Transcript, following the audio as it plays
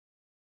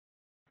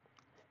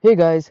Hey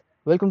guys,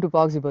 welcome to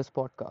Parksy Bus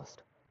Podcast,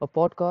 a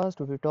podcast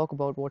where we talk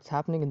about what's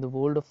happening in the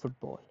world of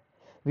football.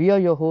 We are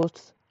your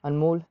hosts,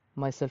 Anmol,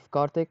 myself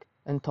Karthik,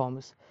 and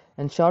Thomas.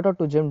 And shout out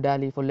to Jim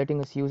Daly for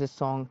letting us use his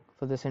song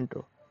for this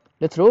intro.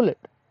 Let's roll it.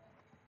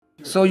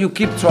 So you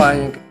keep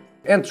trying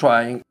and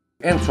trying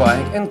and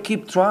trying and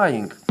keep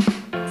trying.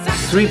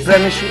 Three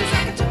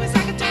premierships,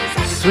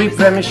 three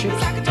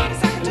premierships.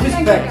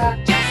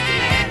 Respect,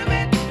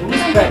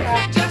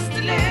 respect,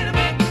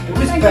 respect,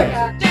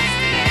 respect,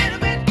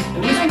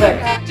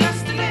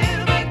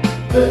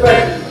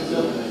 respect.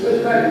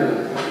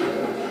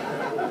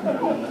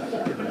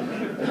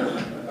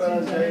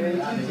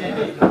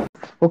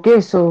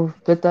 Okay, so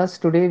with us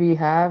today we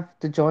have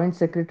the Joint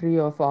Secretary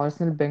of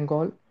Arsenal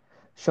Bengal,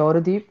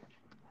 Shauradeep.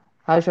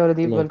 Hi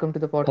Shauradeep, Hello, welcome to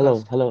the hello,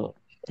 podcast. hello.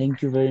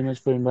 Thank you very much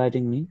for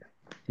inviting me.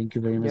 Thank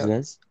you very much, Yeah.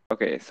 guys.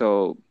 Okay,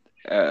 so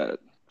uh,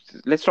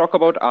 let's talk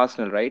about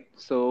Arsenal, right?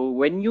 So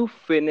when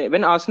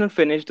Arsenal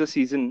finished the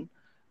season,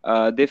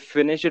 they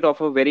finished it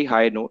off a very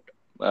high note.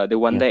 They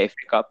won Yeah, the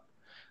FA Cup.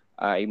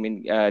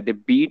 They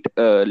beat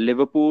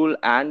Liverpool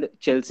and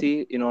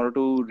Chelsea in order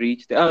to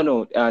reach the. Oh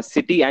no,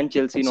 City and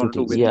Chelsea in order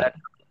to City. win Yeah, that.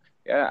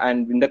 Yeah,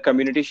 and in the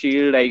Community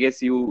Shield, I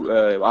guess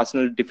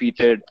Arsenal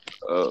defeated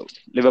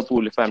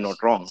Liverpool, if I'm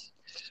not wrong.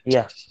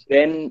 yeah,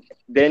 Then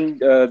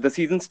the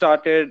season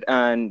started,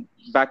 and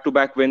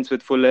back-to-back wins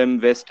with Fulham,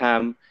 West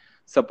Ham,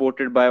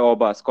 supported by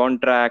Oba's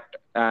contract,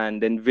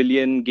 and then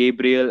Willian,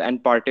 Gabriel,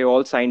 and Partey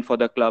all signed for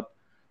the club. yeah.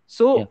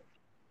 So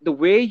the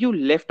way you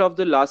left off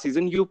the last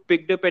season, you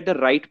picked up at the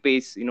right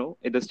pace,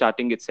 at the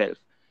starting itself.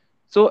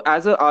 So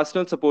as an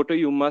Arsenal supporter,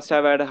 you must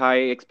have had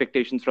high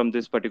expectations from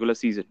this particular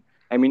season.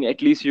 I mean,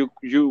 at least you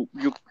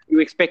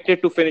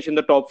expected to finish in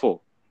the top four.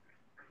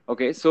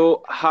 Okay,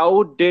 so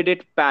how did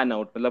it pan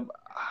out? Matlab,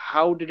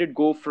 how did it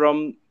go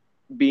from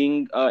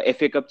being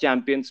FA Cup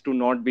champions to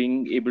not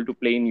being able to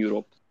play in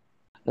Europe?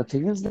 The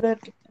thing is that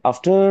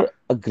after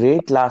a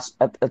great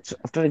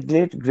after a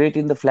great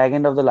in the flag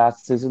end of the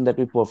last season that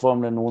we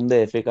performed and won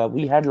the FA Cup,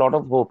 we had a lot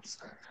of hopes.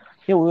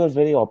 Yeah, we were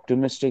very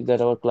optimistic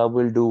that our club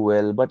will do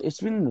well, but it's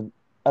been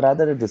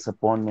rather a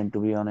disappointment to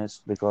be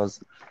honest,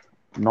 because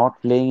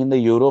not playing in the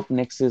Europe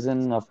next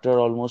season after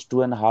almost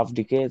 2.5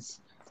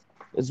 decades.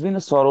 It's been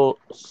a sorrow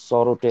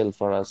tale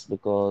for us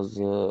because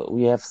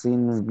we have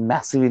seen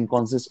massive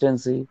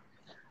inconsistency,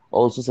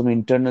 also some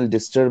internal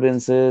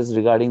disturbances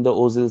regarding the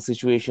Ozil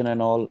situation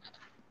and all.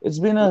 It's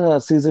been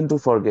a season to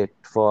forget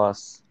for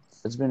us.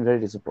 It's been very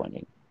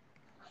disappointing.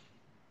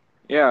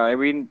 Yeah, I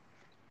mean,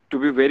 to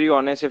be very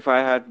honest, if I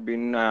had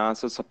been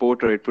as a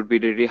supporter, it would be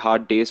really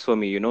hard days for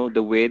me.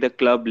 The way the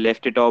club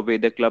left it off, way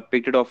the club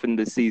picked it off in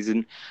this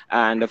season,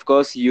 and of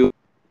course,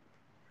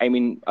 I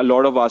mean, a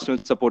lot of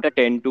Arsenal supporters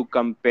tend to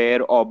compare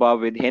Oba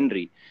with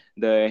Henry,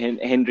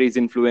 Henry's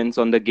influence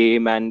on the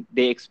game, and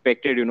they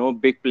expected,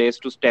 big players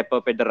to step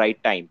up at the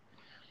right time.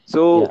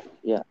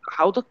 Yeah,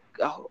 So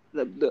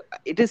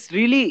it's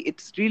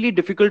really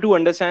difficult to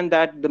understand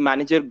that the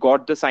manager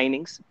got the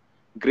signings,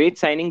 great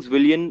signings.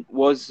 Willian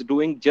was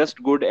doing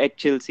just good at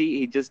Chelsea.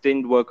 He just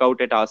didn't work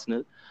out at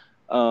Arsenal.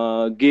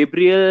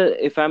 Gabriel,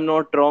 if I'm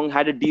not wrong,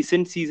 had a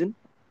decent season.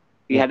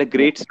 He yeah, had a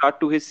great start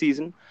to his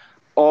season.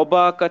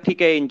 ओबा का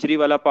ठीक है injury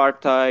वाला part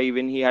था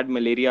even he had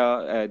malaria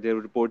there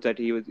were reports that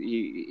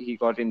he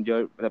got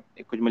injured मतलब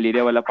कुछ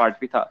malaria वाला part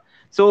भी था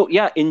so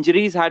yeah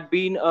injuries had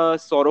been a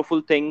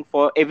sorrowful thing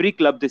for every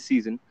club this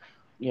season.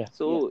 yeah.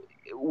 So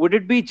would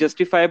it be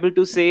justifiable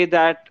to say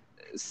that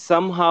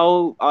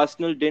somehow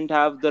Arsenal didn't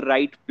have the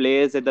right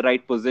players at the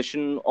right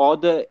position, or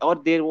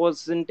there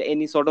wasn't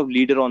any sort of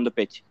leader on the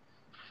pitch?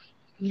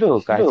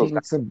 Look, I think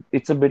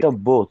it's a bit of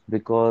both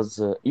because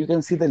you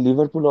can see that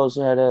Liverpool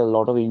also had a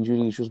lot of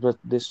injury issues, but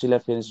they still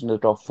have finished in the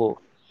top four.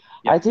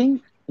 Yeah. I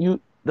think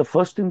the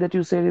first thing that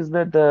you said is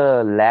that the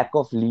lack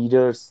of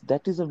leaders,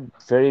 that is a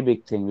very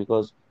big thing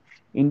because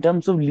in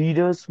terms of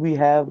leaders, we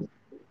have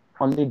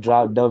only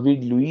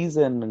David Luiz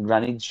and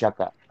Granit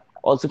Xhaka.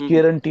 Also, Mhm.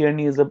 Kieran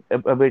Tierney is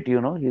a bit,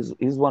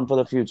 he's one for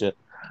the future.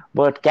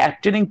 But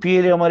captaining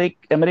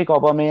Pierre-Emerick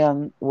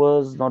Aubameyang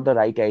was not the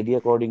right idea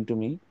according to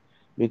me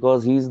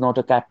because he's not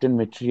a captain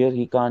material.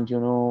 He can't,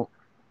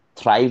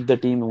 thrive the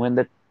team when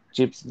the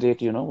chips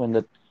get,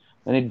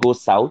 when it goes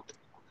south.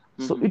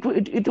 So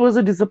Mhm. it was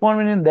a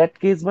disappointment in that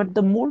case. But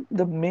the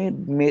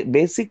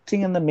basic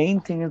thing and the main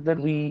thing is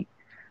that we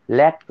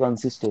lacked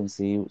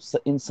consistency.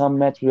 So in some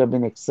match we have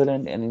been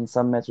excellent, and in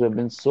some match we have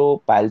been so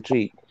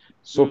paltry,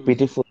 so Mhm.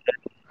 pitiful.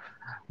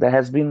 That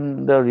has been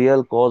the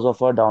real cause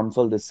of our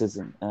downfall this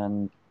season.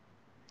 And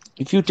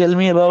if you tell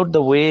me about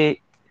the way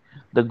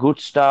the good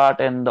start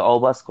and the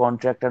Aubas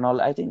contract and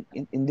all, I think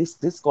in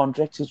this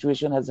contract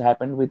situation has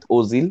happened with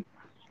Ozil,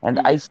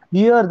 and I Mhm.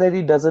 fear that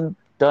it doesn't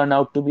turn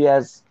out to be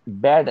as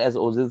bad as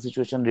Ozil's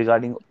situation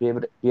regarding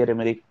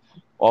Pierre-Emerick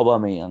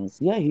Aubameyang.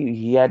 Yeah,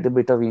 he had a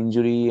bit of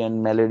injury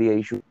and malaria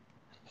issue,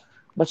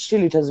 but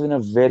still it has been a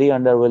very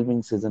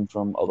underwhelming season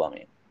from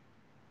Aubameyang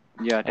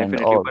Yeah, and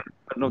definitely. all.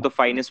 One of the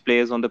finest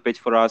players on the pitch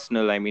for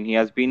Arsenal. I mean, he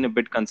has been a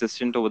bit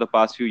consistent over the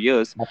past few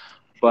years.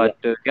 Yeah. But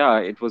yeah,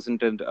 it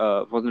wasn't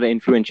an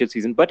influential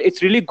season. But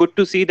it's really good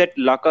to see that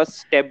Laka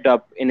stepped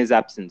up in his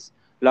absence.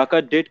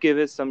 Laka did give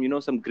us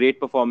some great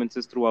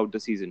performances throughout the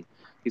season.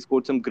 He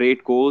scored some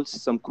great goals,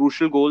 some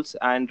crucial goals,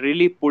 and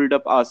really pulled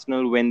up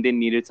Arsenal when they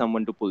needed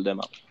someone to pull them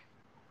up.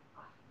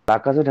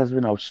 Lacazette has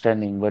been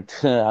outstanding, but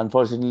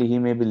unfortunately, he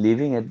may be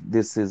leaving it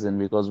this season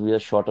because we are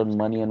short on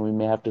money and we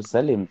may have to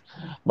sell him.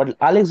 But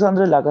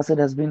Alexandre Lacazette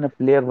has been a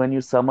player, when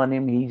you summon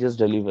him, he just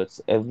delivers.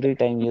 Every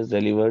time he has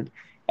delivered,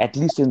 at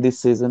least in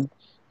this season,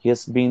 he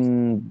has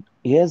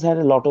had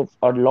a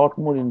lot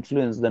more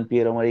influence than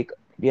Pierre-Emerick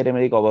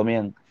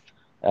Aubameyang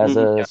as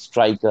Mhm. a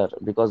striker,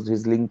 because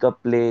his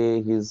link-up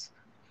play, his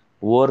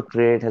work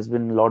rate has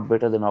been a lot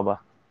better than Aubameyang.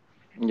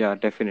 Yeah,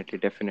 definitely,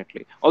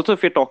 definitely. Also,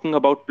 if you're talking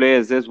about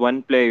players, there's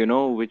one player,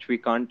 which we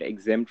can't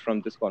exempt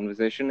from this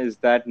conversation is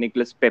that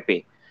Nicolas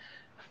Pepe.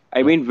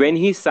 I Yeah, mean, when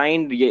he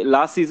signed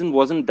last season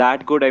wasn't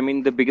that good. I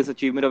mean, the biggest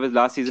achievement of his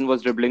last season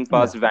was dribbling yeah,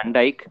 past Van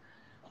Dijk.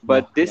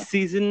 yeah, But this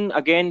season,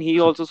 again, he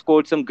also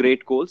scored some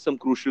great goals, some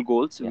crucial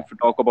goals. yeah, If you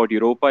talk about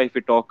Europa, if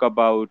you talk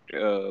about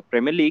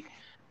Premier League,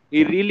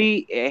 he yeah.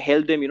 really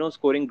held them,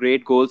 scoring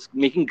great goals,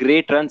 making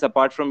great runs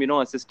apart from,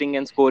 assisting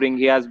and scoring.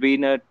 He has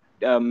been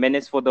a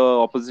menace for the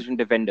opposition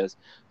defenders.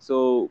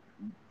 So,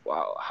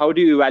 wow, how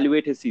do you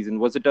evaluate his season?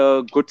 Was it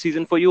a good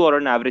season for you or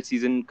an average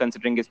season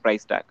considering his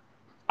price tag?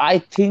 I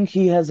think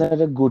he has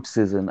had a good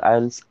season.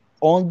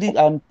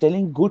 I'm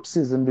telling good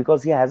season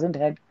because he hasn't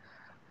had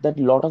that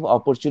lot of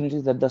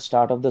opportunities at the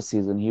start of the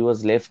season. He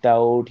was left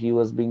out. He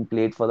was being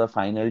played for the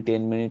final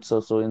 10 minutes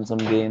or so in some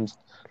games.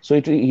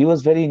 So he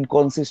was very Hmm.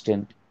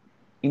 inconsistent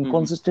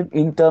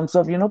in terms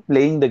of,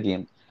 playing the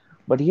game.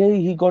 But here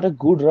he got a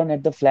good run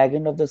at the flag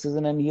end of the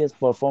season and he has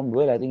performed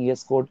well. I think he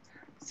has scored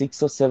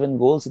 6 or 7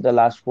 goals in the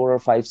last 4 or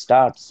 5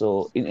 starts.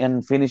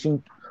 And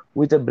finishing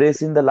with a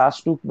brace in the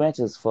last 2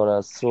 matches for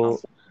us.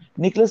 So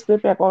Nicolas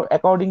Pepe,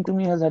 according to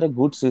me, has had a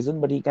good season,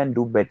 but he can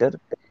do better.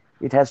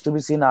 It has to be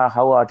seen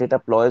how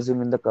Arteta ploys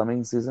him in the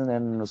coming season,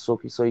 and so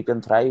he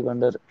can thrive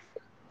under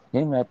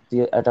him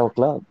at our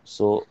club.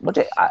 So, but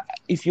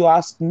if you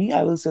ask me,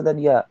 I will say that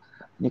yeah,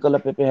 Nicola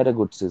Pepe had a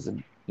good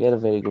season. He had a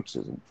very good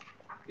season.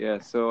 Yeah,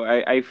 so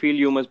I feel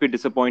you must be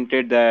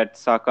disappointed that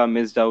Saka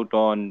missed out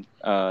on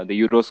the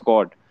Euro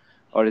squad,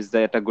 or is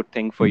that a good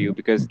thing for you?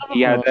 Because No,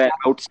 he no, had no. an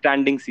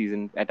outstanding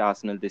season at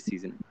Arsenal this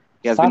season.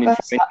 He has been Saka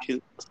has, influential.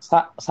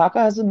 Saka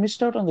hasn't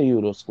missed out on the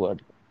Euro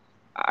squad.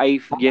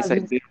 Saka Yes, has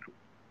been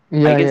I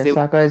Yeah, guess yeah,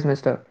 Saka is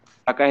missed out.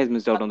 Saka has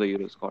missed out on the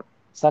Euro squad.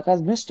 Saka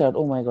has missed out.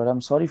 Oh my God,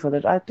 I'm sorry for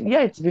that. I think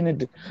yeah,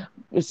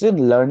 it's a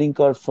learning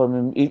curve for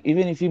him.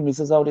 Even if he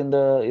misses out in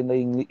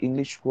the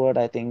English squad,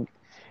 I think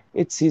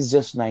he's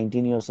just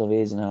 19 years of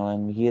age now,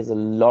 and he has a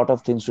lot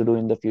of things to do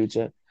in the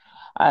future.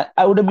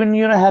 I would have been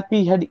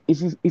happy had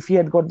if he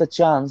had got the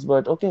chance,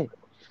 but okay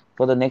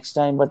for the next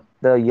time. But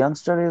the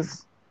youngster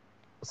is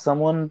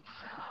someone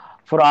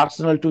for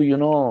Arsenal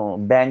to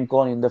bank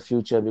on in the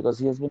future, because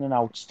he has been an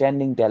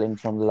outstanding talent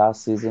from the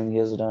last season. He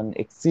has done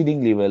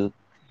exceedingly well,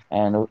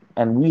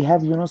 and we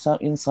have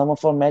some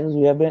of our matches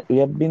we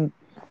have been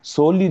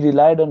solely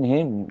relied on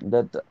him.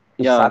 That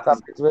if Yeah, Saka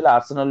plays well,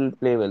 Arsenal will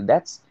play well.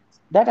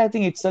 That I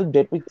think itself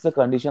depicts the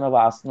condition of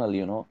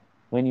Arsenal.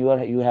 When you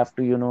have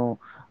to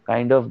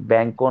kind of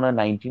bank on a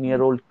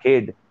 19-year-old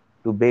kid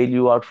to bail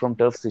you out from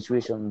tough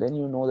situation, then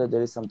you know that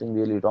there is something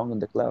really wrong in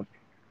the club.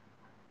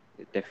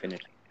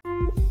 definitely.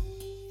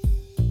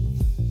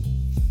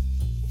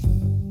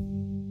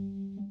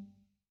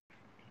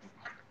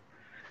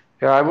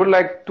 Yeah, I would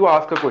like to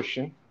ask a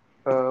question.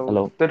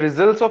 Hello. The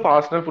results of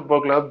Arsenal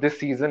Football Club this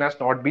season has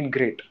not been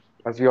great,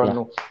 as we all Yeah.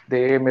 know.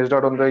 They missed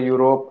out on the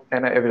Europe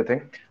and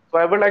everything. So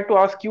I would like to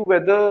ask you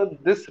whether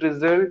this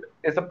result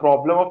is a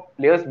problem of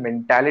players'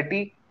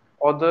 mentality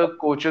or the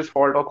coach's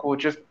fault or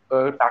coach's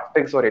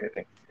tactics or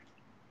anything.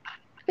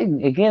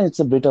 think again, it's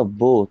a bit of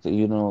both,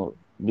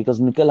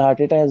 because Mikel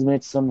Arteta has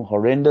made some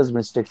horrendous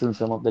mistakes in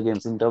some of the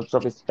games in terms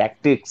of his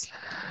tactics.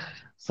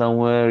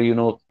 Somewhere,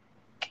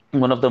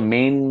 one of the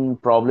main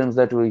problems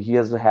that he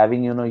is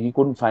having, he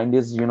couldn't find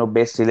his,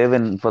 best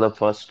 11 for the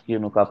first,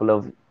 couple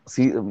of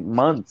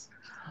months.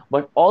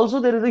 But also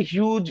there is a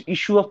huge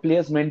issue of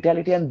players'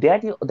 mentality, and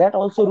that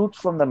also roots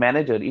from the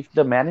manager. If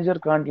the manager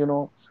can't,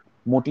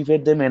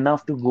 motivate them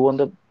enough to go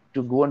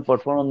and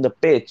perform on the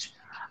pitch,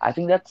 I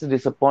think that's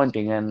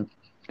disappointing. And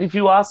if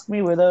you ask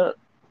me whether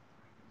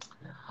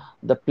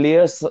the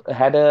players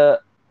had a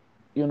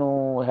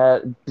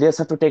players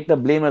have to take the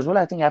blame as well,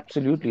 I think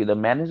absolutely the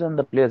manager and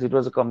the players, it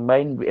was a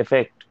combined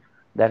effect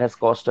that has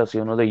cost us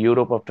the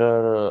Europe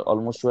after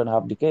almost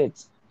 2.5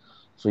 decades.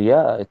 So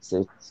yeah, it's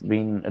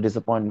been a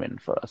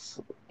disappointment for us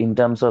in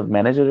terms of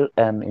manager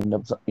and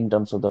in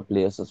terms of the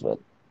players as well.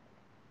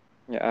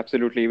 Yeah,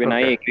 absolutely. Even I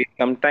Okay. agree.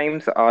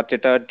 Sometimes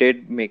Arteta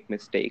did make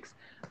mistakes,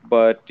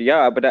 but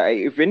yeah,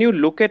 if when you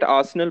look at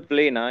Arsenal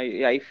play now,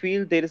 I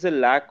feel there is a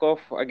lack of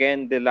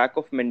again the lack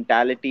of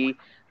mentality.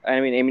 I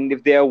mean,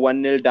 if they are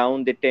 1-0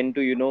 down, they tend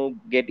to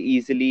get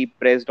easily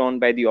pressed on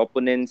by the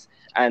opponents,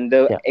 and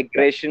the Yeah,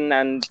 aggression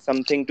and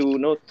something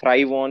to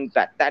thrive on.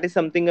 That is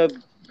something a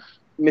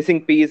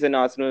missing piece in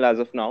Arsenal as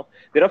of now.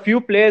 There are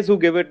few players who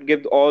give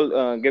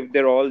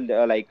their all,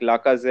 like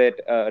Lacazette,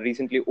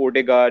 recently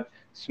Odegaard,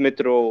 Smith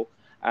Rowe,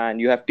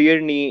 and you have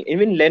Tierney,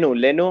 even Leno.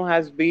 Leno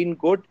has been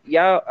good.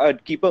 Yeah, a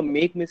keeper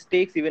make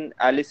mistakes. Even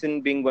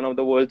Allison, being one of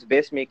the world's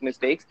best, make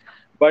mistakes.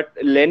 But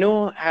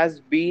Leno has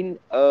been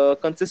a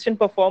consistent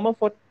performer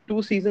for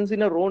 2 seasons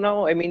in a row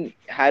now. I mean,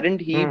 hadn't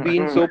he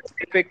been so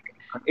prolific,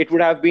 it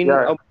would have been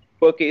Yeah, a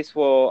poor case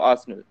for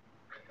Arsenal.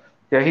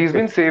 yeah, he's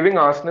been saving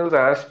Arsenal's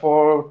ass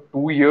for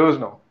 2 years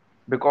now.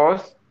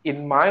 Because,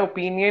 in my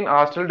opinion,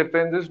 Arsenal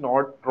defense is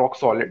not rock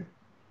solid.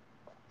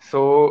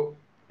 So,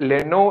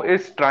 Leno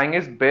is trying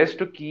his best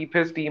to keep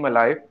his team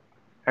alive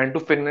and to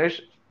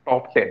finish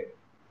top 10.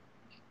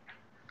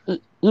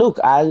 Look,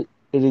 I'll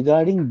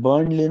regarding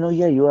Bernd Leno,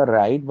 yeah, you are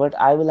right, but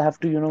I will have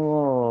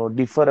to,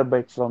 differ a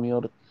bit from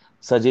your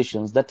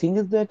suggestions. The thing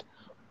is that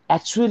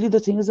actually the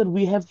thing is that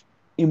we have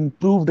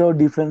improved our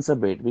defense a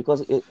bit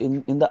because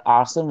in the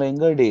Arsene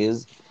Wenger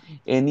days,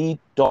 any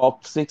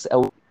top six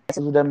away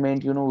would have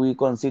meant, we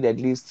concede at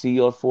least three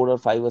or four or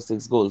five or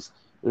six goals.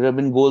 It would have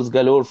been goals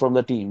galore from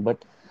the team.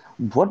 But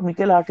what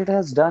Mikel Arteta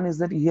has done is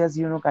that he has,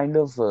 kind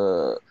of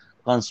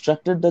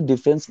constructed the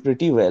defense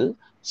pretty well.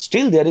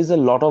 Still, there is a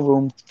lot of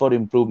room for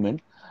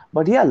improvement.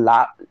 But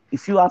yeah,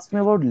 if you ask me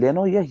about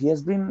Leno, yeah, he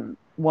has been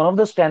one of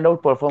the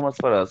standout performers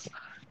for us.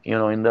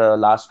 In the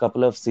last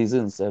couple of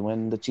seasons,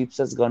 when the chips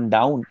has gone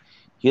down,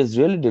 he has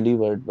really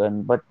delivered.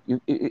 But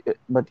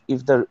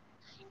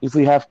if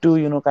we have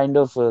to, kind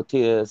of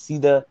see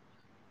the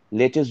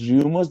latest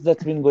rumors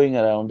that's been going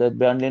around that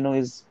Bernd Leno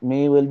is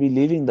may well be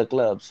leaving the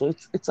club. So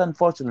it's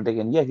unfortunate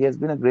again. Yeah, he has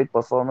been a great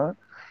performer.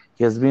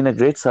 He has been a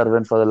great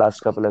servant for the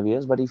last couple of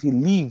years. But if he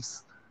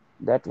leaves,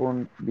 that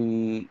won't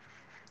be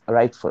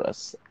right for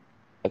us,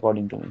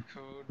 according to me.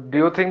 Do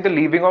you think the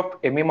leaving of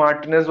Emi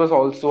Martinez was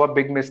also a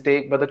big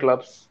mistake by the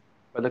club?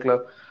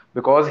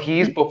 Because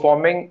he's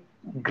performing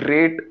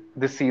great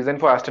this season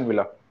for Aston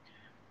Villa.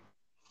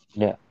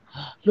 Yeah.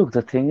 Look,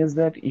 the thing is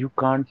that you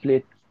can't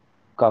play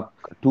cup,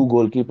 two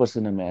goalkeepers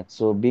in a match.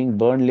 So being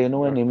Bernd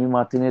Leno and Emi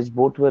Martinez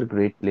both were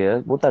great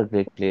players. Both are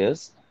great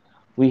players.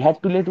 We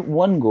had to let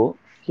one go.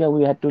 Yeah,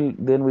 we had to.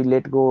 Then we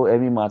let go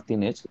Emi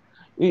Martinez.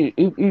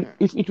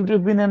 If it would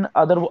have been an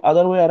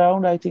other way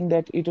around, I think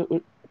that it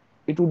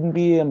wouldn't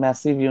be a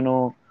massive,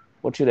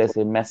 what should I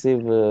say,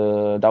 massive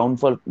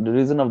downfall. The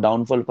reason of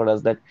downfall for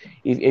us that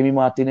if Emi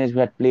Martinez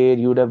had played,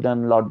 you would have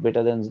done a lot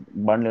better than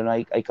Bernd Leno.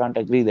 I can't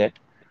agree that.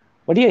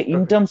 But yeah, Okay.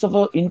 in terms of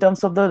the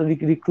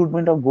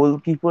recruitment of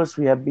goalkeepers,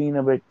 we have been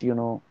a bit,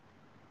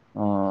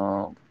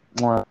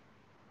 uh,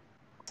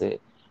 say.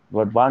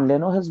 But Barn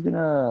Leno has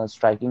been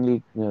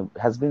strikingly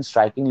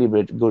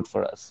good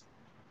for us.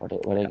 What I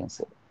Yeah, can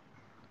say.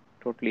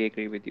 totally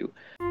agree with you.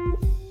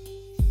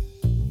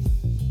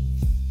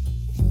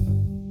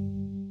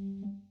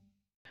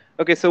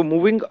 Okay, so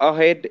moving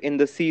ahead in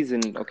the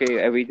season,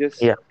 okay, we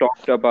just Yeah,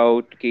 talked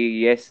about, okay,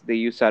 yes,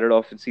 you started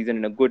off the season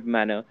in a good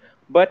manner,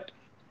 but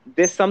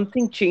there's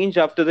something changed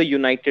after the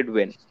United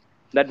win.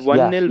 That 1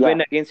 yeah, nil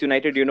win against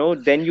United,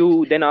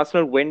 then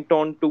Arsenal went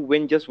on to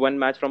win just one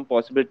match from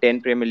possible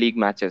 10 Premier League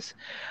matches.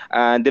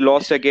 And they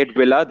lost against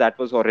Villa, that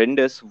was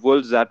horrendous.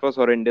 Wolves, that was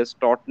horrendous.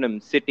 Tottenham,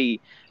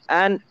 City,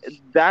 and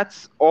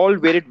that's all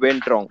where it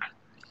went wrong.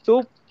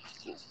 So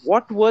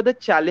what were the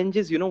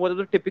challenges? What are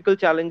the typical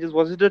challenges?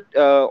 Was it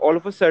that all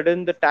of a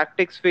sudden the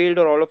tactics failed,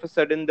 or all of a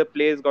sudden the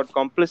players got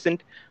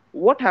complacent?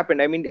 What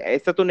happened? I mean,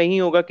 ऐसा तो नहीं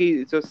होगा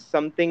कि just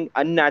something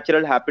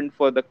unnatural happened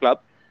for the club.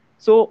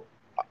 So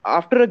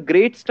after a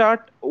great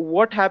start,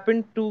 what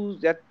happened to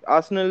that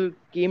Arsenal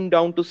came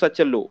down to such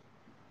a low?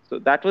 So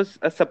that was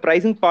a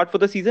surprising part for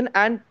the season,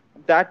 and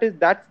that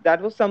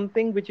was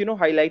something which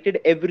highlighted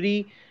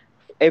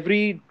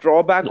every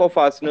drawback of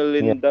Arsenal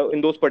yeah.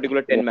 in those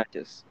particular 10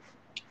 matches.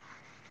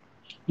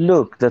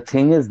 Look, the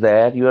thing is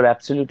that you are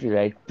absolutely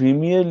right.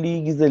 Premier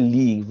League is a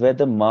league where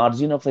the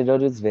margin of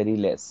error is very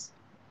less.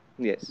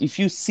 Yes.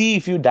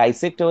 If you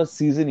dissect our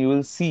season, you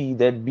will see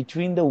that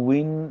between the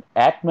win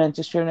at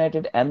Manchester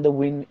United and the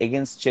win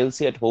against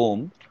Chelsea at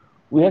home,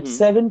 we had Mm-hmm.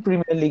 seven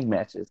Premier League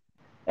matches,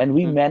 and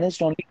we Mm-hmm.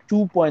 managed only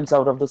 2 points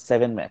out of the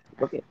seven matches.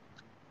 Okay,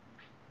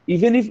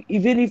 even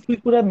if we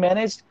could have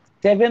managed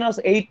 7 or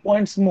 8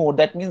 points more,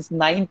 that means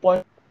 9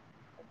 points,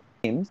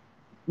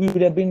 we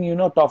would have been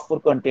top four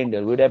contender.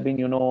 We would have been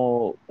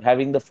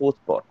having the fourth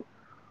spot.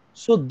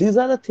 So these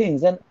are the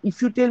things. And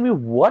if you tell me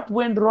what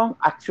went wrong,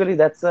 actually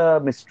that's a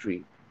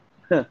mystery.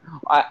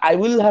 I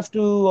will have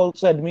to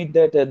also admit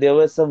that there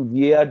were some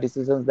VAR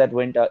decisions that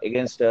went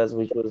against us,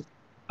 which was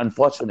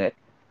unfortunate.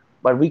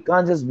 But we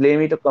can't just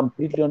blame it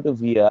completely onto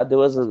VAR. There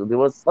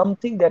was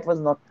something that was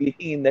not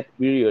clicking in that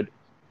period,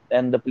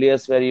 and the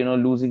players were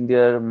losing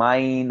their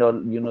mind, or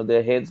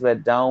their heads were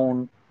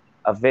down.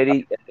 A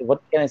very, what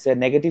can I say,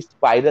 negative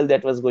spiral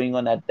that was going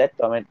on at that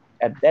time,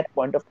 at that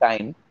point of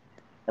time,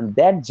 and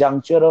that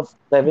juncture of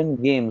seven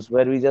games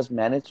where we just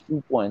managed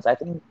 2 points. I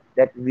think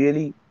that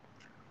really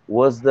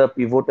was the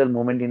pivotal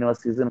moment in our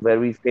season where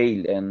we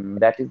failed, and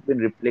that has been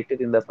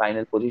reflected in the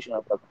final position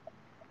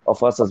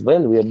of us as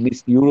well. We have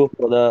missed Euro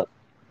for the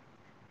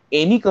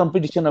any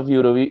competition of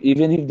Europe,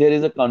 even if there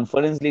is a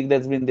conference league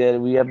that's been there,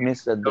 we have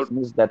Don't-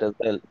 missed that as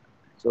well.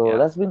 So Yeah.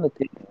 that's been the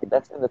thing.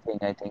 That's been the thing.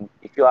 I think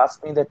if you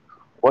ask me that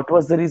what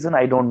was the reason,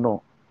 I don't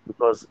know,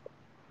 because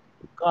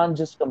you can't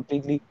just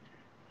completely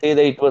say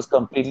that it was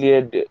completely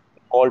a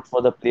fault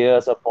for the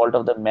players or fault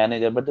of the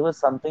manager, but there was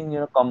something,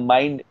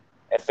 combined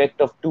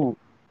effect of two,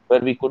 where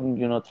we couldn't,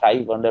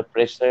 thrive under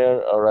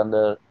pressure or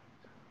under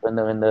when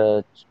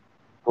the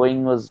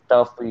going was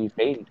tough, we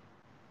failed.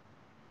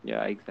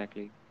 Yeah,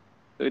 exactly.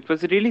 So it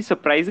was really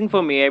surprising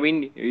for me. I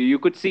mean, you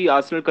could see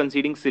Arsenal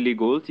conceding silly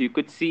goals. You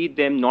could see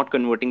them not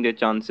converting their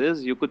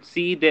chances. You could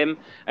see them.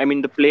 I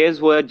mean, the players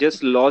who had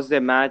just lost their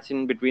match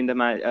in between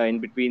in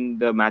between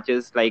the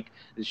matches. Like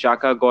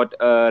Xhaka got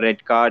a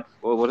red card,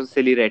 or was a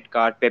silly red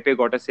card. Pepe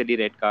got a silly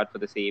red card for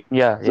the same.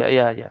 Yeah, So yeah,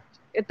 yeah, yeah.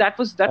 that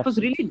was really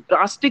Absolutely.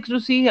 drastic to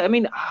see. I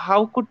mean,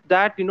 how could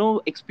that,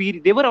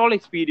 experience? They were all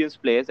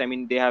experienced players. I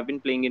mean, they have been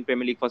playing in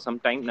Premier League for some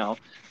time now,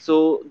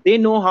 so they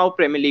know how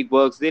Premier League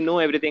works. They know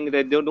everything.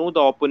 They know the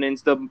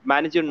opponents. The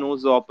manager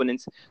knows the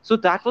opponents. So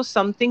that was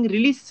something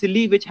really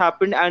silly which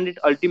happened, and it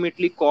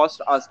ultimately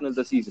cost Arsenal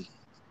the season.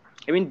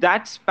 I mean,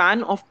 that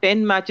span of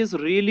 10 matches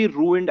really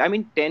ruined. I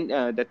mean,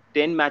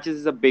 10 matches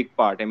is a big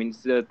part. I mean,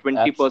 it's 20%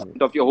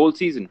 Absolutely. of your whole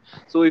season.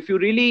 So if you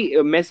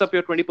really mess up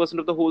your 20%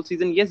 of the whole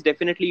season, yes,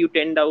 definitely you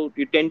tend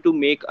to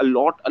make a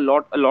lot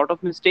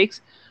of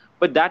mistakes.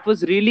 But that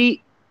was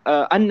really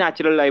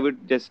unnatural. I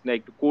would just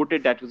like to quote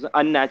it. That was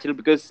unnatural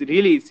because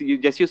really, see,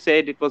 just you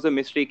said, it was a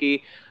mistake.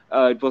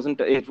 It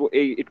wasn't.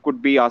 It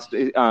could be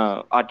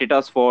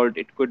Arteta's fault.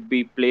 It could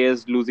be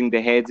players losing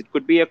their heads. It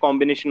could be a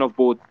combination of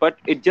both. But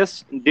it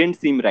just didn't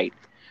seem right.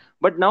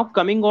 But now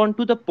coming on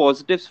to the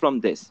positives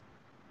from this,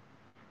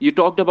 you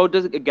talked about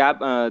the gap,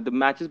 the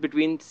matches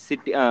between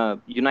City,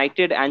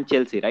 United and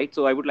Chelsea, right?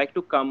 So I would like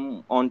to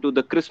come on to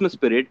the Christmas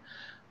period.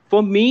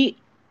 For me,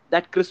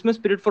 that Christmas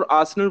period for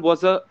Arsenal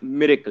was a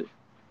miracle.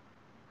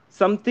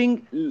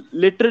 Something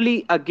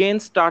literally again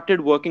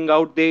started working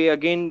out. They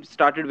again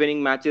started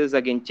winning matches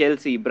against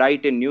Chelsea,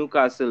 Brighton,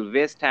 Newcastle,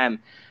 West Ham,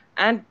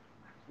 and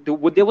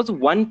there was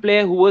one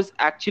player who was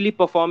actually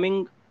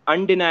performing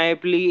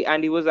undeniably,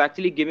 and he was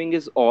actually giving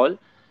his all,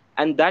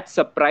 and that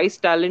surprise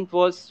talent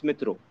was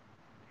Smith Rowe.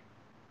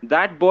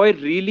 That boy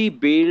really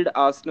bailed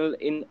Arsenal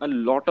in a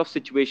lot of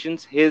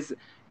situations. His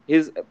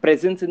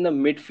presence in the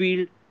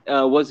midfield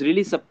was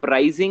really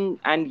surprising,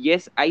 and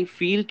yes, I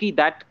feel ki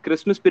that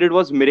Christmas period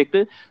was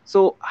miracle.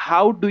 So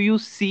how do you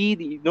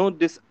see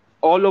this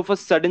all of a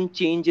sudden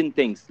change in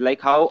things,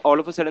 like how all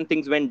of a sudden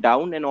things went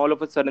down and all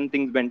of a sudden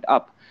things went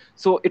up?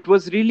 So it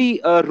was really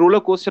a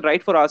roller coaster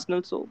ride for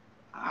Arsenal. So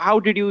how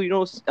did you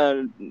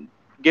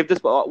give this?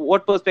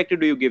 What perspective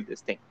do you give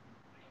this thing?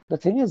 The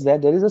thing is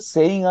that there is a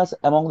saying us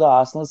among the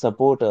Arsenal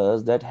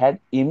supporters that had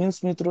Emil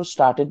Smith Rowe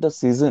started the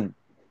season,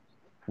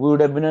 we would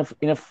have been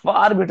in a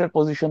far better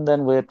position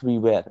than what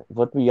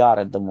we are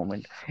at the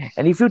moment.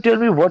 And if you tell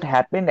me what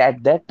happened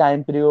at that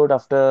time period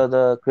after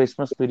the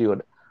Christmas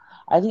period,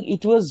 I think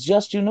it was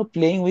just,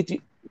 playing with,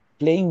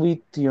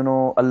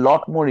 a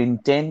lot more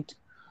intent,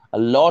 a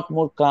lot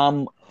more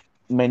calm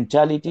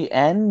mentality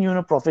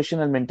and,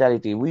 professional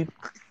mentality. We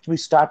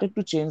started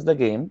to change the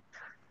game,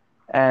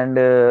 and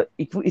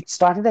it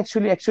started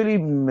actually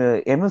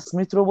Emil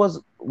Smith Rowe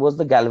was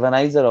the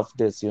galvanizer of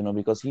this,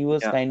 because he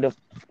was Yeah. kind of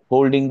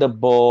holding the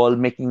ball,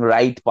 making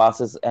right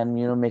passes, and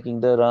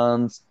making the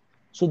runs.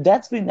 So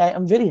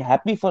I'm very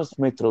happy for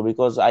Smith Rowe,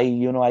 because I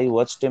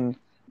watched him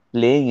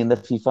playing in the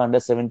FIFA Under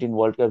 17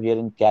 World Cup here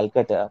in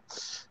Calcutta,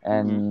 Hmm.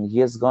 and he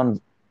has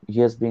been,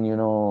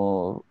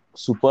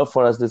 super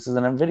for us this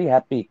season. I'm very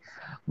happy.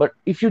 But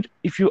if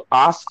you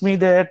ask me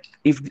that,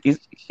 if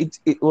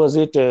it was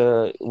it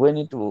when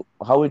it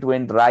how it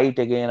went right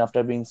again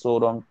after being so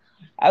wrong,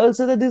 I will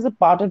say that this is a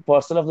part and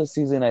parcel of the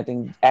season. I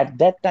think at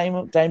that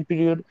time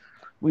period,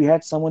 we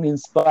had someone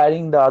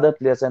inspiring the other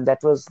players, and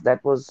that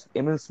was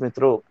Emil Smith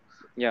Rowe,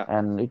 Yeah.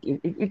 and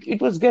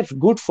it was get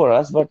good for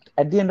us. But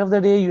at the end of the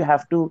day, you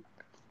have to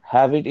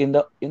have it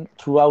in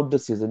throughout the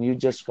season. You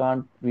just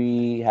can't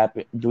be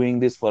happy doing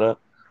this for a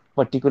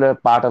particular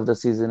part of the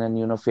season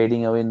and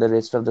fading away in the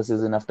rest of the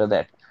season after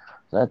that.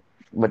 That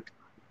but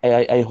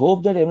I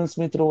hope that Evan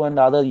Smith Rowe and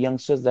other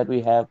youngsters that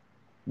we have,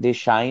 they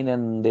shine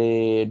and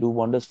they do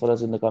wonders for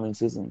us in the coming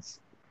seasons.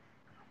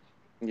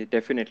 Yeah,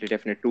 definitely,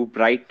 definitely. Two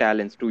bright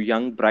talents, two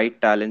young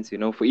bright talents.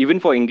 Even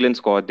for England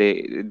squad,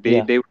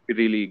 Yeah. they would be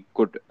really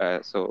good.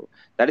 So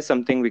that is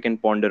something we can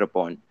ponder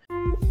upon.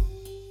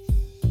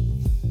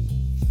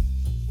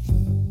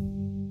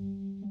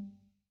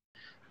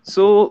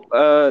 So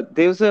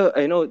there's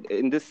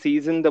in this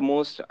season the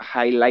most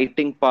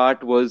highlighting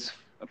part was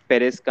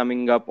Perez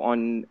coming up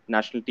on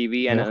national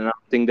TV and Yeah.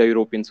 announcing the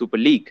European Super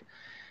League,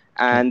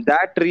 Yeah. and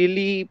that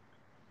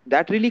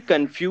really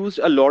confused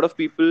a lot of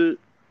people.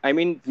 I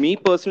mean, me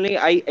personally,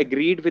 I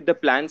agreed with the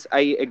plans.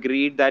 I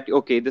agreed that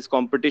okay, this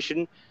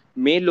competition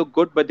may look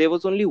good, but there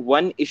was only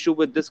one issue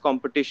with this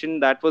competition,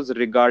 that was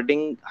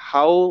regarding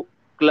how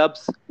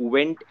clubs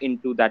went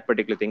into that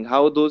particular thing,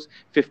 how those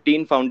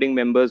 15 founding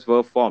members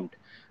were formed.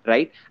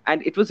 right?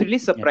 And it was really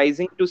Yeah.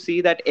 surprising to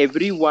see that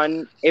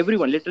everyone,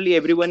 literally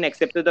everyone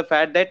accepted the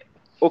fact that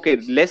okay,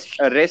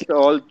 rest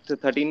all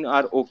 13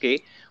 are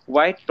okay.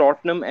 Why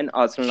Tottenham and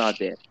Arsenal are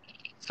there?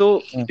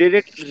 So Mm. did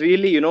it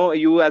really,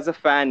 you as a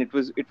fan, it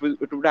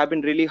would have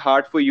been really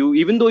hard for you,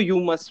 even though you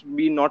must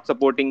be not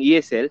supporting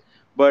ESL,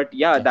 but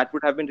yeah, Yeah. that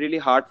would have been really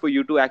hard for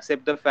you to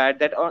accept the fact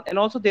that, and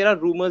also there are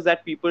rumors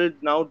that people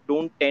now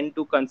don't tend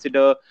to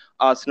consider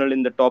Arsenal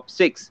in the top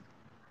 6.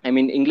 I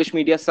mean, English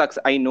media sucks,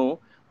 I know,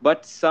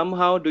 but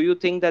somehow, do you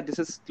think that this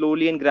is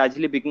slowly and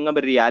gradually becoming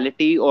a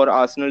reality, or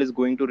Arsenal is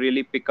going to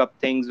really pick up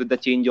things with the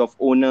change of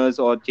owners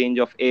or change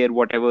of air,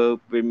 whatever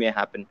may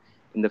happen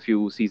in the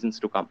few seasons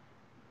to come?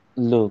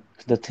 Look,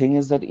 the thing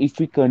is that if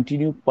we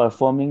continue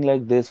performing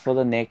like this for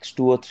the next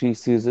 2 or 3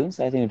 seasons,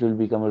 I think it will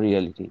become a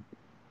reality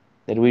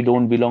that we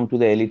don't belong to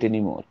the elite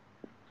anymore.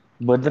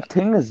 But Yeah. the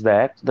thing is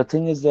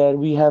that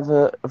we have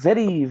a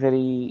very,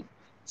 very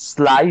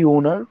sly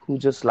owner who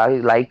just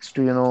likes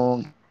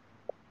to,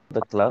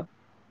 the club.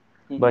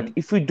 But Hmm.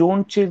 if we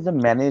don't change the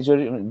manager,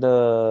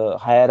 the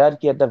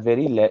hierarchy at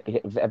the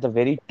at the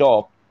very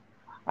top,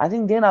 I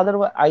think then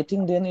otherwise, I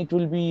think then it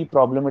will be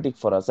problematic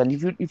for us. And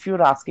if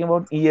you're asking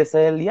about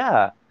ESL,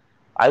 yeah,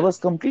 I was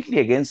completely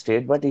against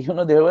it, but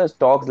there was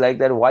talks like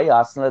that. Why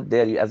Arsenal are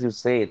there, as you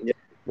said, Yeah.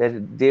 that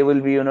they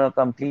will be,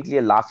 completely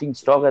a laughing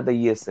stock at the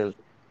ESL.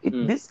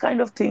 Mm. This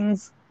kind of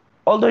things,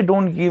 although I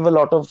don't give a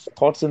lot of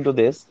thoughts into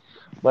this,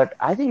 but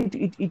I think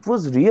it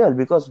was real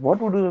because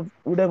what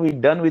would have we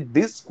done with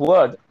this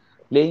squad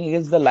playing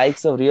against the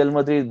likes of Real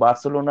Madrid,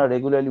 Barcelona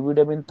regularly? We would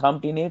have been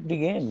thumped in every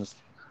games.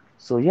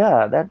 So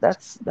yeah,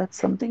 that's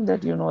something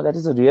that that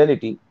is a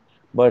reality.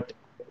 But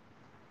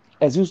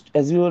as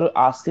you were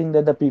asking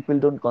that the people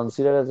don't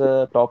consider as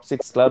a top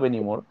six club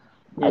anymore,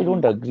 I Hmm.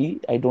 don't agree.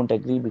 I don't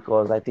agree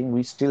because I think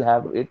we still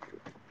have it.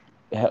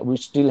 We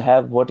still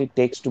have what it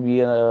takes to be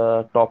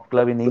a top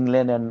club in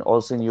England and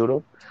also in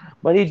Europe,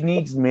 but it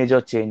needs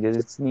major changes.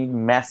 It needs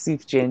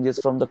massive changes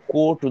from the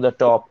core to the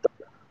top.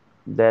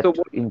 So That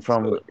what? in So,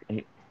 from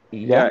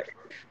Yeah. yeah,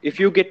 if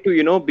you get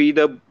to be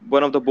the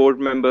one of the board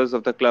members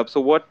of the club, so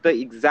what the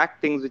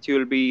exact things which you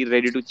will be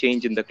ready to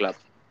change in the club?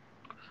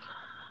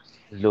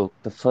 Look,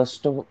 the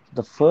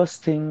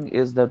first thing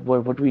is that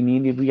what we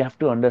need, we have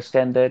to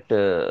understand that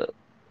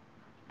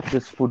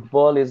this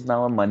football is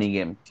now a money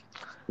game.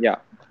 Yeah.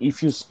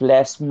 If you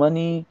splash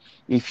money,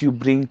 if you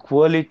bring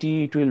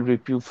quality, it will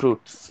reap you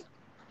fruits.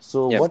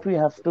 So Yep. what we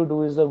have to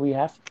do is that we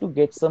have to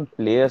get some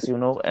players,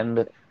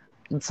 and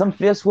some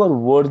players who are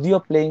worthy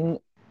of playing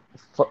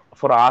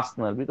for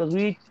Arsenal because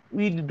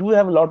we do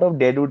have a lot of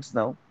deadwoods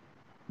now.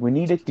 We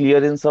need a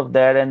clearance of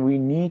that, and we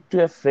need to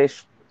have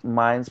fresh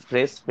minds,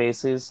 fresh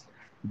faces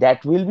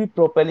that will be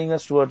propelling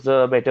us towards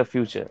a better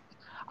future.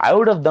 I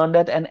would have done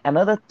that, and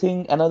another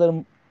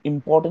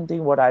important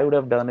thing, what I would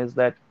have done is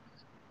that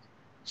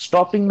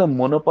stopping the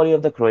monopoly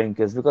of the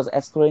Kroenkes, because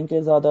as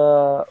Kroenkes are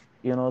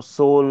the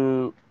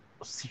sole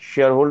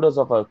shareholders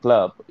of our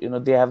club,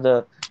 they have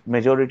the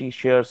majority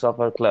shares of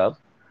our club.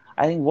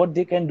 I think what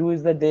they can do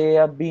is that they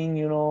are being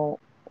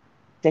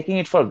taking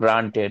it for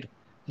granted.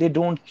 They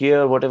don't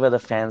care whatever the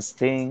fans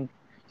think.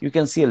 You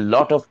can see a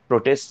lot of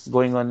protests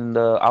going on in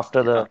the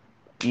after Yeah. the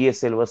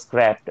ESL was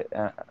scrapped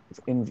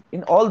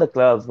in all the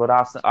clubs, but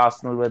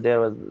Arsenal were there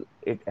was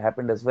it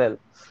happened as well.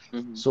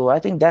 Hmm. So I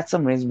think that's a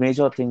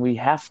major thing. We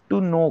have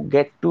to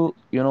get to,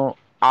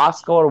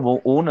 ask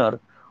our owner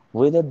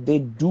whether they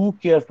do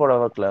care for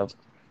our club.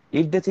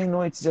 If they think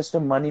no, it's just a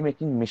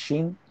money-making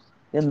machine,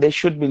 then they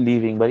should be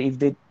leaving. But if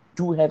they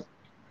do have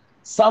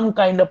some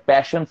kind of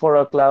passion for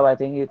our club, I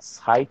think it's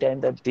high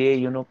time that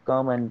they,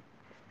 come and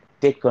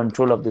take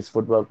control of this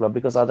football club.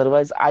 Because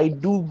otherwise, I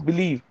do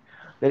believe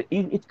that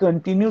if it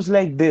continues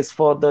like this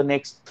for the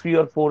next 3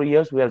 or 4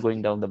 years, we are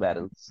going down the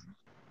barrels.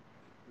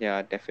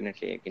 Yeah,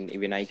 definitely.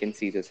 I can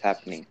see this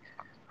happening.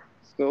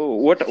 So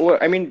what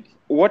I mean,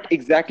 what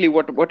exactly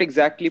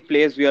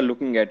players we are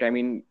looking at? I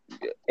mean,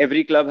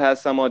 every club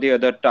has some or the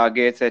other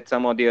targets at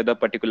some or the other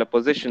particular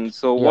positions.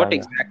 So Yeah, what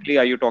yeah. exactly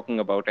are you talking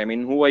about? I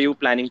mean, who are you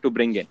planning to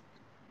bring in?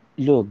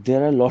 Look,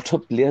 there are a lot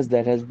of players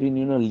that has been,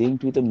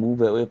 linked with a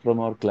move away from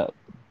our club.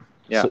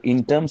 Yeah. So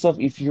in terms of,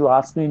 if you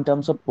ask me in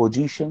terms of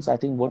positions, I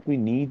think what we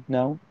need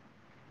now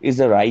is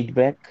a right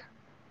back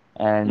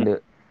Mm. and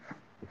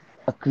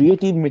a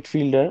creative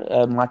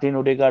midfielder. Martin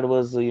Odegaard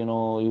was, he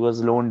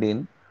was loaned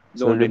in,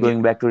 so Loaned we're in, yeah.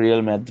 going back to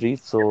Real Madrid.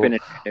 So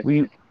Definitely,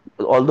 we, definitely.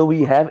 although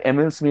we have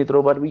Emil Smith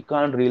Rowe, but we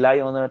can't rely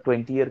on a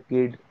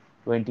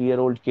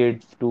 20-year-old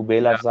kid to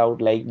bail Yeah, us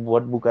out like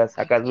what Bukayo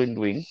Saka has been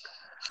doing.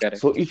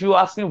 correct. So if you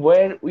ask me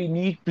where we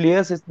need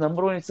players, it's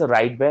number one, it's a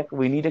right back.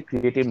 We need a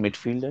creative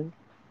midfielder,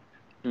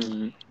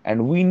 Hmm.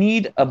 and we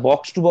need a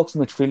box-to-box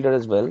midfielder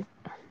as well.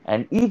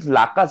 And if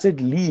Lacazette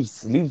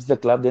leaves the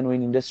club, then we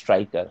need a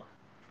striker.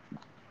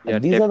 Yeah,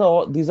 And these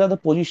are the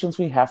positions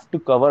we have to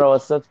cover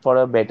ourselves for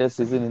a better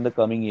season in the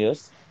coming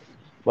years.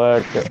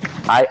 But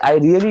I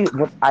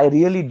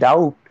really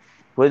doubt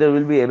whether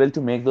we'll be able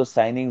to make those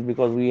signings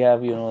because we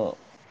have,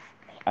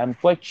 I'm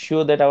quite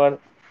sure that our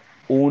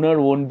owner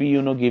won't be,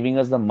 giving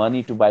us the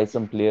money to buy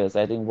some players.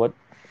 I think what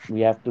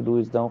we have to do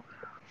is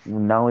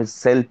now is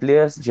sell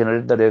players,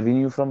 generate the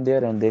revenue from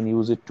there, and then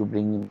use it to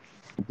bring in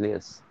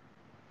players.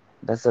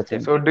 That's the Okay, thing.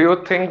 so do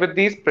you think with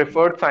these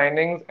preferred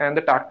signings and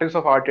the tactics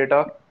of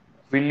Arteta,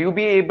 will you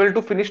be able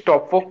to finish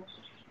top four,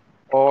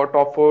 or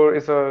top four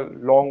is a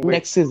long way?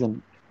 Next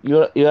season,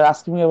 you're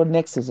asking me about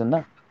next season,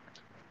 na?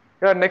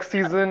 Yeah, next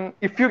season,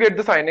 if you get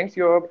the signings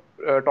you're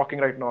talking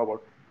right now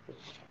about.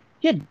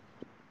 Yeah,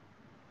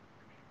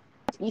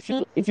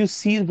 if you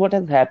see what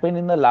has happened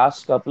in the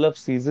last couple of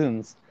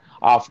seasons,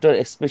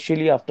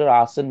 especially after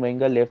Arsene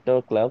Wenger left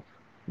our club,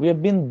 we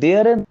have been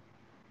there and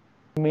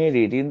made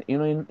it. In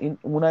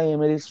Unai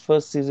Emery's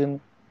first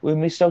season, we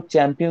missed out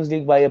Champions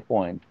League by a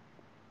point.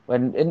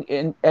 And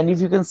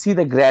if you can see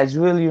the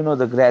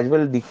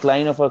gradual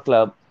decline of our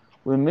club,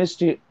 we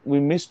missed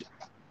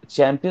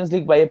Champions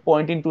League by a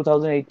point in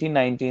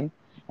 2018-19,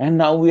 and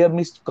now we have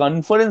missed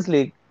Conference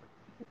League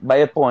by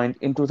a point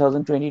in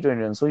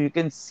 2020-21. So you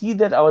can see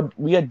that our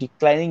we are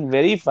declining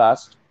very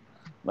fast,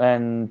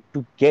 and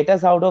to get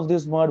us out of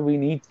this mud, we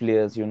need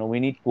players. We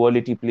need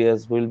quality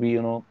players who will be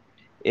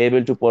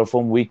able to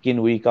perform week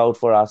in week out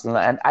for Arsenal.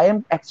 And I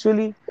am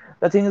actually,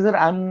 the thing is that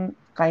I'm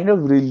kind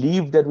of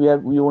relieved that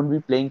we won't be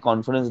playing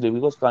Conference League,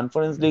 because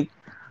Conference League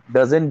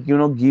doesn't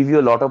give you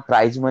a lot of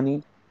prize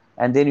money,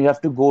 and then you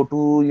have to go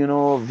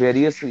to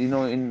various in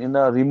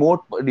the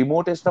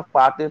remotest of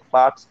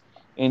parts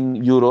in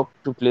Europe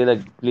to play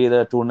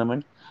the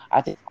tournament.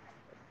 I think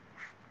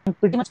I'm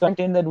pretty much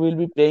content that we'll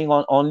be playing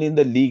only in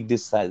the league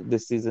this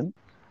season,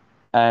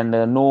 and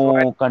So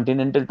no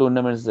continental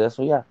tournaments there.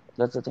 So yeah,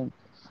 that's the thing.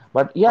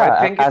 But I yeah,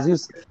 think as you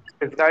it's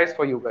disguise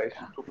for you guys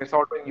to miss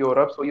out on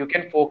Europe so you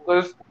can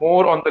focus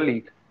more on the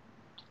league.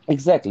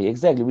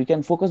 exactly, we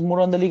can focus more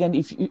on the league, and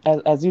if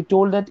as you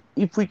told, that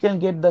if we can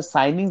get the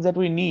signings that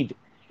we need,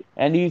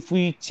 and if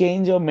we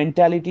change our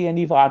mentality, and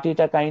if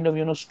Arteta kind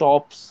of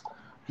stops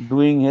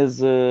doing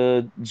his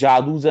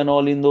jadus and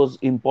all in those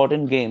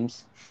important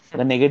games,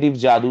 the negative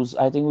jadus,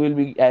 I think we'll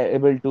be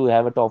able to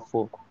have a top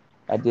four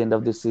at the end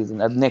of this season,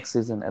 next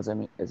season, as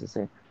I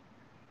say.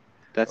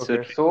 That's so Okay,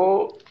 true.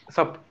 so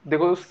they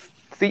go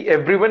see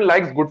everyone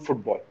likes good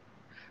football.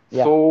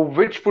 Yeah. So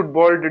which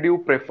football did you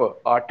prefer,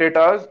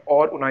 Arteta's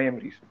or Unai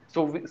Emery's?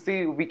 So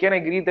we can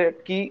agree that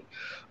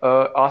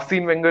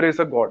Arsene Wenger is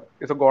a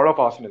god of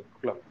Arsenal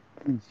club.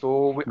 Mm,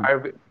 So mm,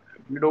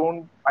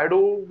 I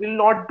don't will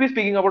not be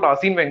speaking about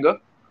Arsene Wenger.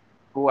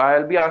 So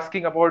I'll be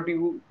asking about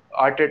you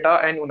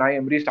Arteta and Unai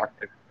Emery's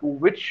tactics. So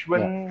which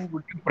yeah. one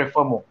would you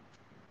prefer more?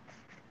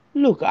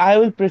 Look, I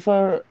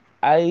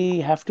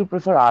have to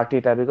prefer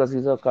Arteta because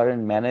he's our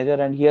current manager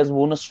and he has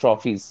won us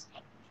trophies.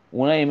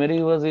 Unai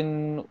Emery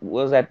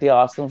was at the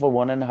Arsenal for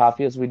 1.5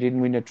 years. We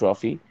didn't win a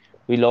trophy.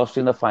 We lost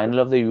in the final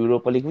of the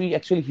Europa League. We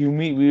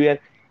were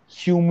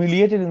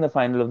humiliated in the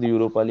final of the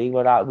Europa League.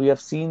 But we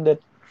have seen that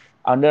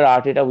under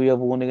Arteta, we have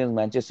won against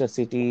Manchester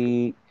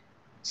City,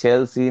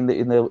 Chelsea in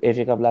the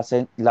FA Cup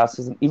last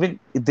season. Even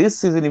this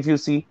season, if you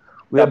see,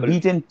 we have Double.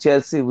 beaten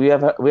Chelsea. We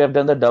have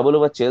done the double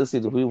over Chelsea,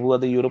 who are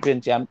the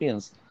European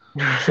champions.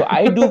 So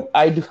I do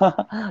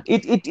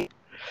it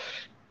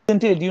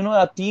isn't it?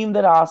 A team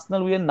that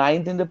Arsenal, we are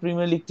ninth in the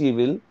Premier League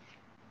table,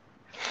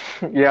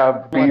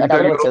 Yeah, a beat the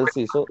double over Europe.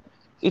 Chelsea. So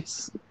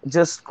it's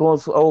just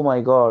goes, oh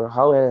my God,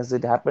 how has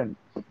it happened?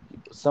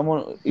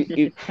 Someone,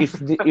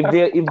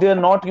 if they're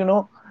not,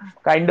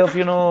 kind of,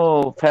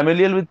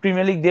 familiar with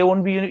Premier League, they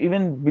won't be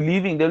even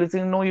believing. They'll be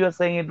saying, no, you are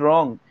saying it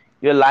wrong.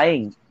 You're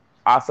lying.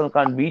 Arsenal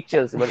can't beat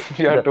Chelsea. But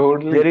Yeah,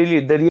 totally. the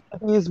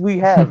reality is we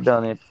have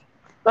done it.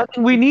 So I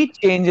think we need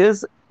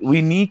changes.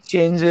 We need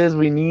changes.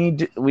 We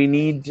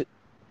need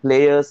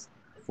players.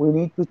 We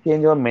need to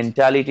change our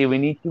mentality. We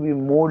need to be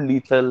more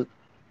lethal.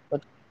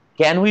 But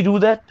can we do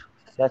that?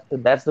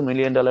 That's the $1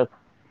 million.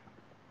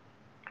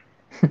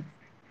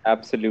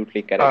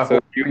 Absolutely I correct. So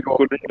hope if you we all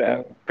couldn't,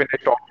 can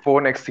finish top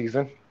four next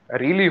season. I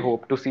really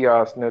hope to see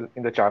Arsenal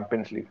in the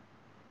Champions League.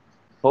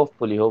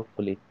 Hopefully.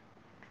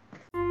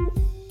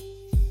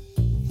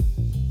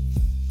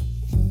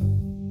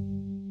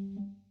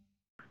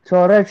 So,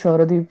 alright,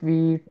 Shauradeep,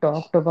 we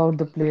talked about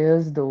the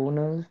players, the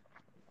owners,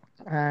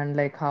 and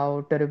like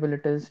how terrible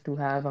it is to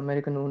have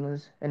American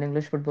owners in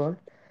English football.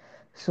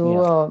 So,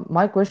 Yeah.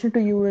 my question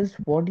to you is,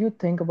 what do you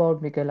think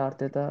about Mikel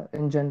Arteta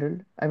in general?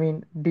 I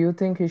mean, do you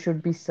think he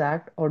should be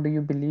sacked or do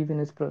you believe in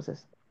his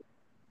process?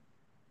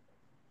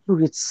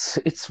 Look,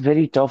 it's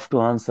very tough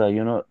to answer.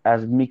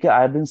 I've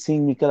been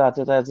seeing Mikel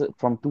Arteta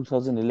from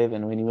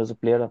 2011 when he was a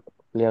player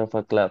of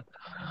a club.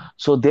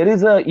 So there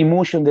is an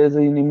emotion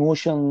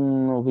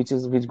which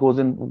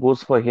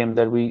goes for him,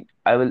 that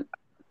I will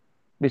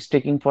be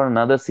sticking for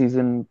another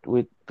season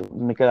with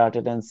Mikel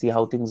Arteta and see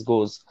how things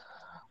goes.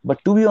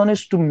 But to be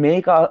honest, to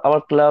make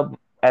our club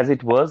as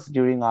it was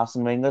during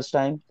Arsene Wenger's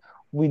time,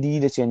 we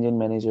need a change in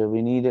manager.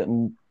 We need a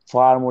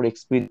far more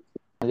experienced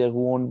manager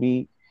who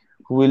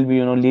will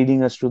be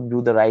leading us to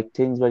do the right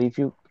things. But if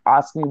you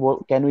ask me,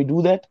 what can we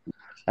do that?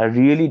 I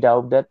really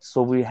doubt that.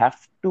 So we have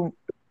to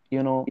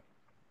you know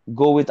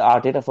go with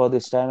Arteta for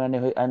this time,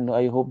 and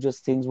I hope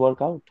just things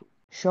work out.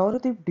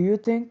 Shauradeep, do you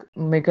think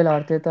Mikel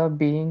Arteta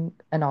being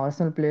an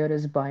Arsenal player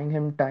is buying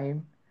him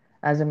time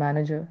as a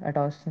manager at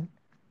Arsenal?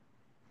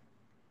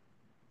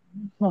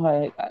 No,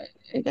 I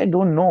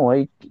don't know.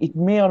 It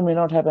may or may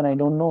not happen. I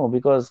don't know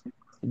because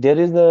there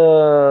is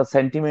the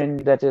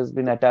sentiment that has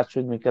been attached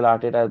with Mikel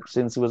Arteta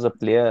since he was a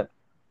player.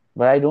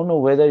 But I don't know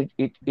whether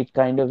it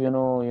kind of,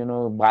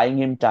 buying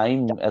him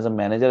time as a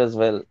manager as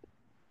well.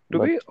 To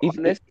But be if it,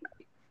 honest,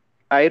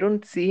 I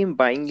don't see him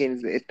buying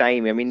his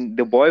time. I mean,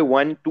 the boy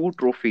won two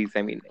trophies.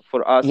 I mean,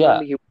 for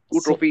Arsenal, yeah, he won two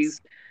so,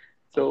 trophies.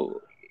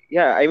 So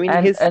yeah, I mean,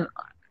 and his and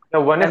The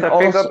one is and FA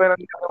also Cup and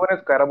the other one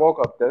is Carabao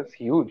Cup. That's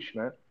huge,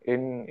 man.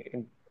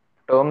 In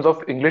terms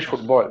of English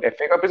football,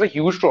 FA Cup is a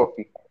huge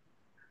trophy.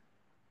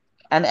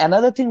 and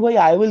another thing why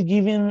I will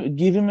give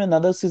him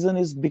another season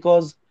is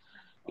because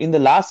in the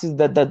last season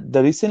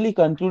the recently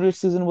concluded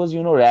season was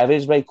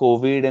ravaged by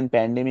COVID and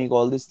pandemic,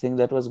 all these things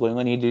that was going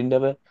on. He didn't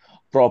have a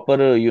proper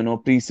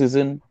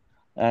preseason,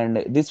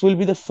 and this will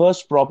be the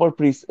first proper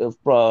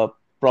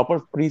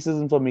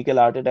preseason for Mikel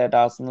Arteta at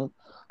Arsenal.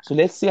 So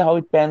let's see how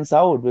it pans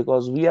out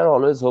because we are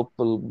always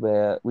hopeful.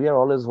 We are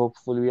always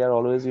hopeful. We are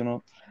always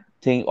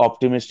think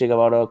optimistic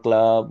about our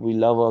club. We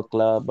love our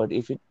club, but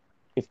if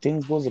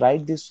things goes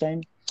right this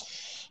time,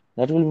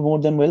 that will be more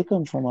than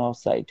welcome from our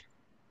side.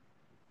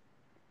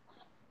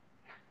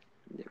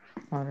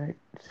 All right,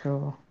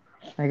 so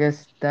I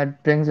guess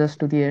that brings us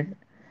to the end.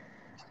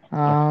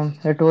 Yeah.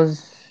 It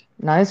was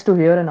nice to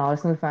hear an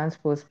Arsenal fan's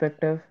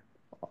perspective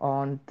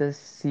on this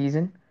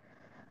season.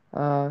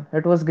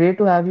 It was great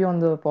to have you on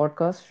the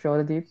podcast,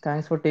 Shauradeep.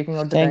 Thanks for taking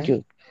out the Thank time.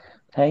 you.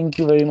 Thank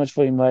you very much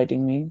for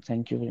inviting me.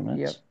 Thank you very much.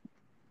 Yep,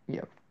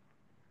 yep.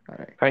 All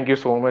right. Thank you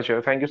so much.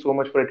 Thank you so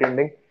much for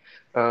attending.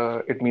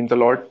 It means a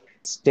lot.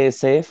 Stay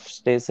safe.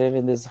 Stay safe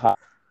in this hard.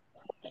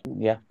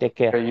 Yeah, take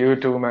care. You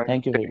too, man.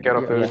 Thank you very Take care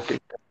much. of Yep. Yeah. everything.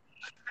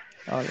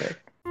 All right.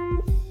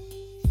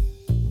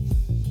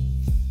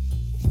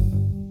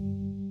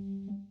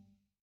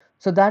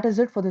 So that is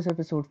it for this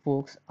episode,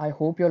 folks. I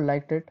hope you all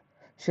liked it.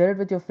 Share it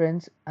with your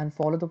friends and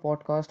follow the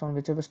podcast on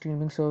whichever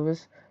streaming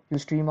service you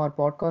stream our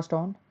podcast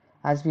on,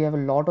 as we have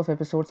a lot of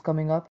episodes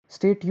coming up.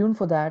 Stay tuned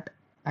for that,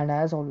 and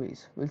as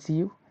always, we'll see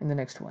you in the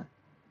next one.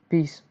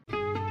 Peace.